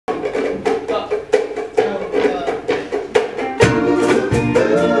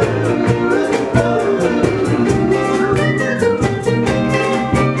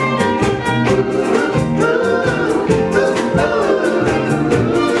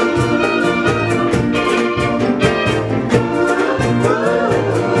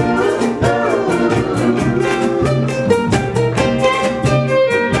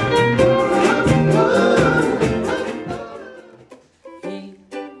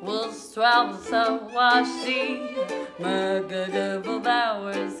trouble, so was she. Merciful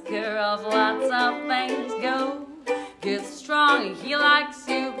hours, care of lots of things go. Get strong, he likes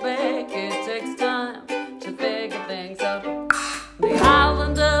you big. It takes time to figure things out. The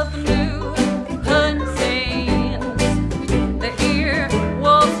island of New Hunting. The year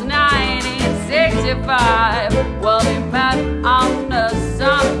was 1965. Well, they met on a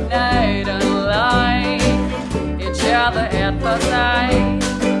summer night and liked each other at first sight.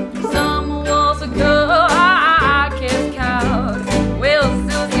 Some was a girl I kissed couch. Well,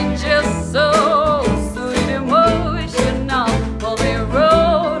 Susie just so sweet emotional. Well, they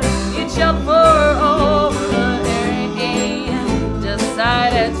rode each other over and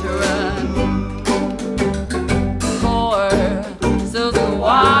decided to run. For Susie,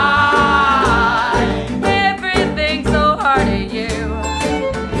 why everything's so hard to you?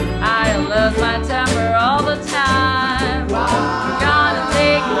 I lose my temper all the time. Gonna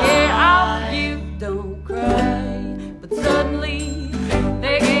take care of you, don't cry. But suddenly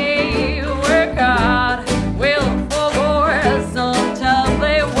they gave work hard. Well, for sometimes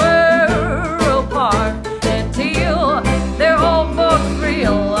they were apart until their old folks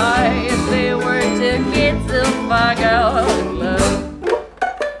realized they were two kids who forgot love.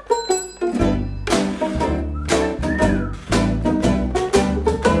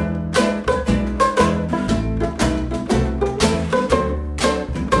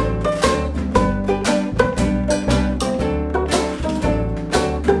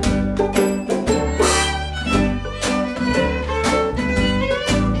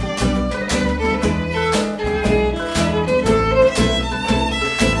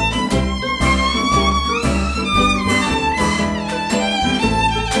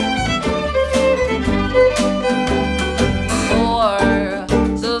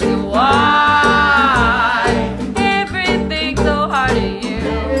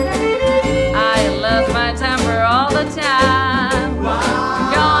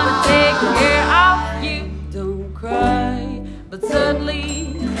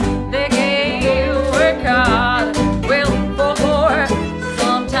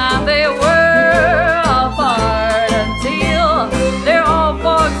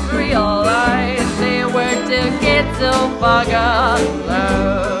 So forgot